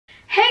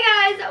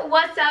guys,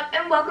 what's up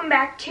and welcome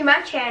back to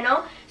my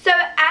channel. So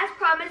as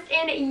promised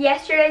in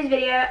yesterday's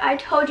video, I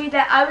told you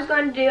that I was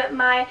going to do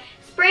my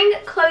spring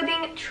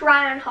clothing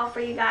try on haul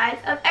for you guys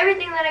of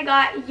everything that I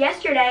got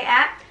yesterday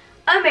at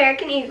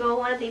American Eagle,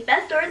 one of the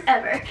best stores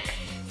ever.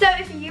 So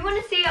if you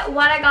want to see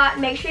what I got,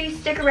 make sure you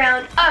stick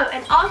around. Oh,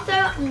 and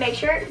also make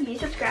sure you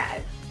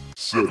subscribe.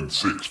 7,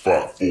 6,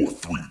 5, 4,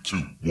 3, 2,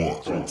 1.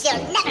 You'll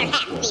never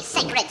have the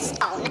sacred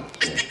stone.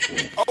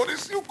 Oh,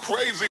 this you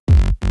crazy.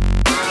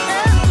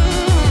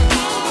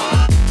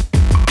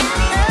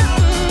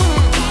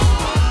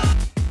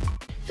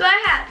 So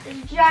I have this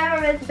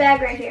ginormous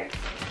bag right here.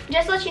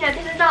 Just to let you know,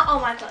 this is not all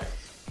my clothes.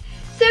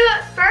 So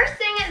first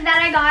thing that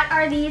I got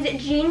are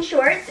these jean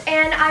shorts,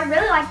 and I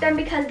really like them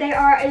because they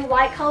are a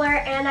light color,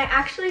 and I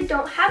actually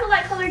don't have a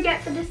light color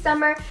yet for this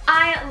summer.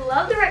 I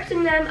love the rips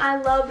in them.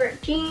 I love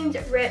ripped jeans,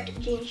 ripped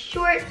jean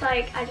shorts.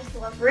 Like, I just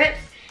love rips.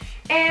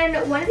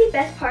 And one of the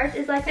best parts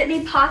is like that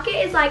the pocket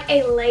is like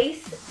a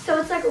lace,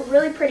 so it's like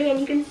really pretty and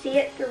you can see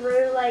it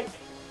through like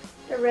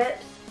the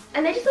rips.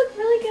 And they just look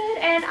really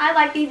good, and I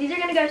like these. These are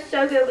gonna go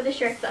so good with the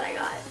shirts that I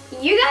got.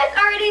 You guys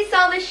already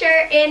saw the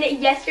shirt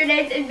in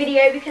yesterday's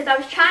video because I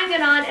was trying it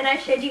on and I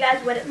showed you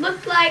guys what it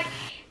looked like.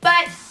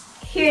 But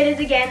here it is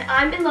again.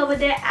 I'm in love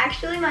with it.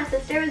 Actually, my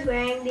sister was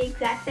wearing the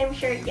exact same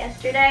shirt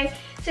yesterday,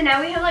 so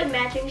now we have like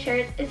matching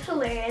shirts. It's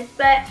hilarious,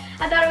 but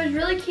I thought it was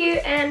really cute,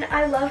 and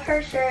I love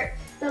her shirt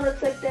that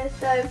looks like this.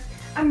 So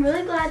I'm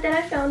really glad that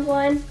I found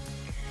one,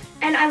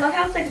 and I love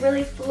how it's like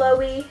really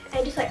flowy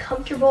and just like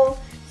comfortable.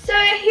 So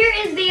here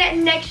is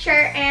the next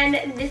shirt,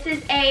 and this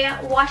is a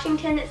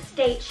Washington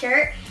State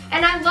shirt.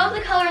 And I love the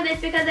color of this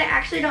because I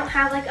actually don't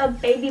have like a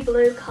baby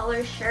blue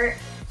color shirt.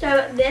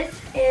 So this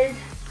is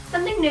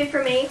something new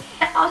for me.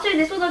 And also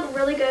this will look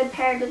really good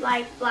paired with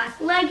like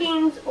black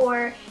leggings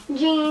or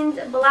jeans,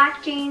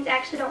 black jeans. I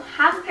actually don't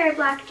have a pair of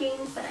black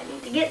jeans, but I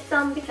need to get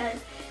some because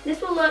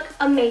this will look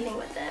amazing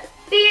with it.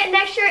 The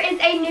next shirt is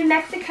a New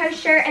Mexico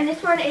shirt, and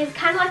this one is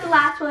kind of like the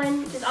last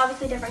one, which is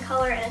obviously a different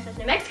color and it says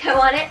New Mexico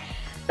on it.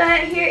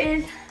 But here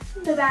is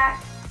the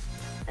back,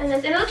 and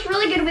it looks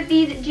really good with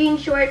these jean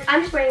shorts.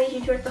 I'm just wearing these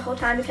jean shorts the whole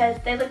time because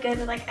they look good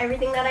with like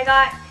everything that I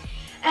got.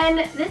 And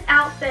this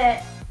outfit,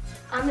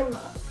 I'm in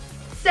love.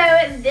 So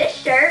this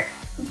shirt,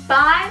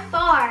 by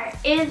far,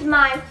 is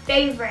my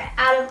favorite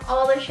out of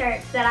all the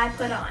shirts that I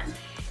put on.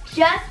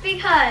 Just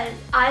because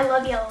I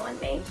love yellow on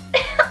me,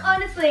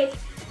 honestly.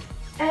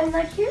 And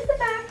like, here's the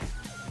back.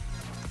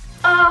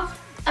 Oh,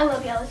 I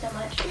love yellow so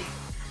much.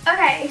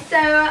 Okay, so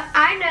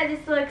I know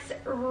this looks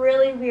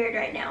really weird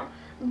right now,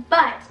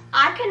 but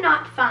I could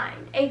not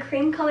find a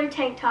cream colored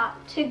tank top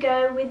to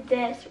go with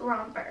this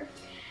romper.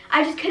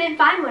 I just couldn't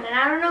find one, and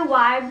I don't know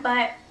why,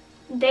 but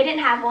they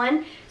didn't have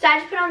one. So I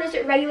just put on this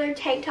regular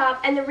tank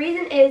top, and the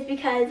reason is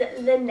because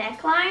the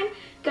neckline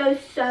goes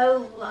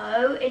so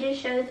low, it just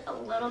shows a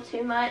little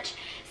too much.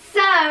 So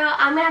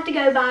I'm gonna have to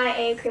go buy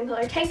a cream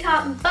colored tank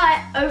top,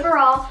 but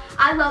overall,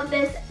 I love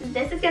this.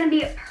 This is gonna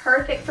be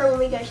perfect for when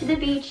we go to the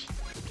beach.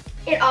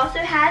 It also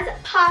has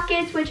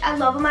pockets, which I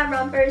love when my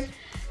rompers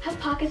have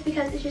pockets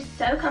because it's just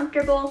so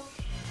comfortable.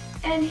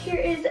 And here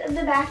is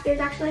the back.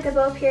 There's actually like a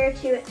bow up here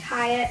to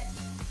tie it,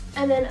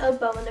 and then a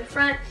bow in the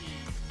front.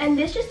 And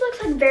this just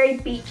looks like very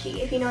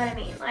beachy, if you know what I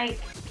mean. Like,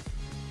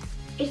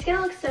 it's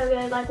gonna look so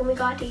good like when we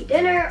go out to eat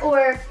dinner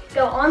or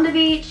go on the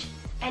beach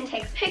and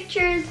take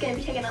pictures. Gonna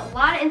be taking a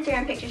lot of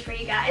Instagram pictures for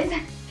you guys.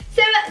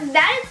 So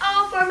that is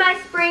all for my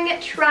spring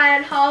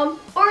try-on haul,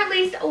 or at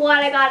least what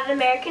I got at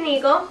American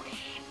Eagle.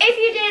 If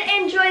you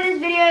did enjoy this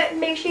video,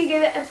 make sure you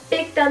give it a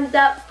big thumbs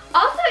up.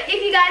 Also,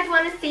 if you guys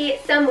want to see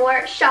some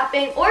more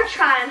shopping or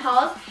try-on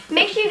hauls,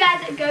 make sure you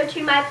guys go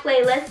to my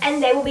playlist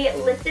and they will be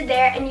listed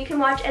there, and you can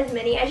watch as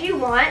many as you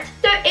want.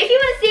 So if you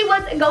want to see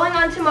what's going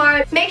on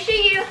tomorrow, make sure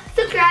you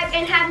subscribe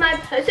and have my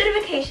post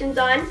notifications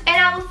on, and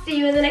I will see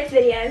you in the next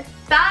video.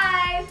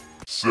 Bye!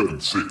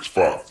 7, 6,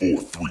 5, 4,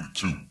 3,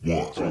 2, 1.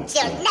 You'll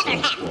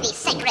never have the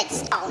sacred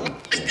stone.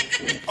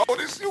 Oh,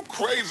 this you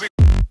crazy.